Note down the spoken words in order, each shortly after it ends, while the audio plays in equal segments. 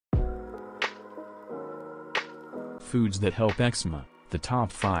foods that help eczema. The top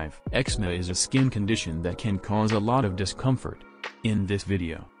 5. Eczema is a skin condition that can cause a lot of discomfort. In this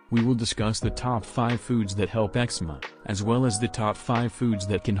video, we will discuss the top 5 foods that help eczema, as well as the top 5 foods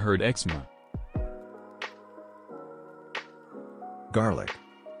that can hurt eczema. Garlic.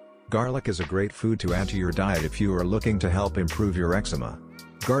 Garlic is a great food to add to your diet if you are looking to help improve your eczema.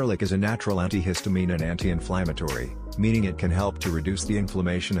 Garlic is a natural antihistamine and anti-inflammatory, meaning it can help to reduce the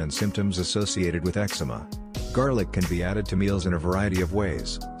inflammation and symptoms associated with eczema. Garlic can be added to meals in a variety of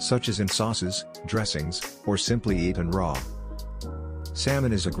ways, such as in sauces, dressings, or simply eaten raw.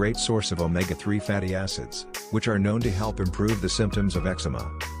 Salmon is a great source of omega-3 fatty acids, which are known to help improve the symptoms of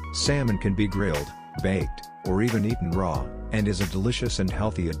eczema. Salmon can be grilled, baked, or even eaten raw, and is a delicious and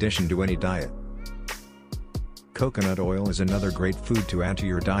healthy addition to any diet. Coconut oil is another great food to add to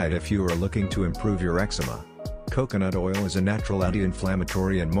your diet if you are looking to improve your eczema. Coconut oil is a natural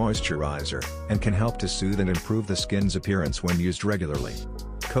anti-inflammatory and moisturizer, and can help to soothe and improve the skin's appearance when used regularly.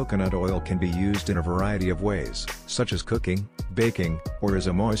 Coconut oil can be used in a variety of ways, such as cooking, baking, or as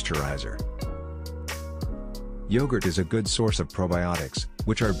a moisturizer. Yogurt is a good source of probiotics,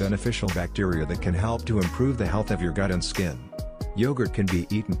 which are beneficial bacteria that can help to improve the health of your gut and skin. Yogurt can be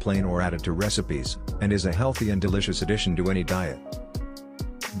eaten plain or added to recipes, and is a healthy and delicious addition to any diet.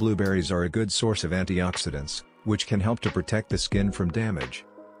 Blueberries are a good source of antioxidants, which can help to protect the skin from damage.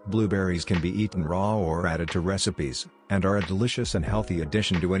 Blueberries can be eaten raw or added to recipes, and are a delicious and healthy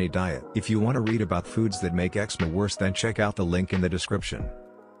addition to any diet. If you want to read about foods that make eczema worse, then check out the link in the description.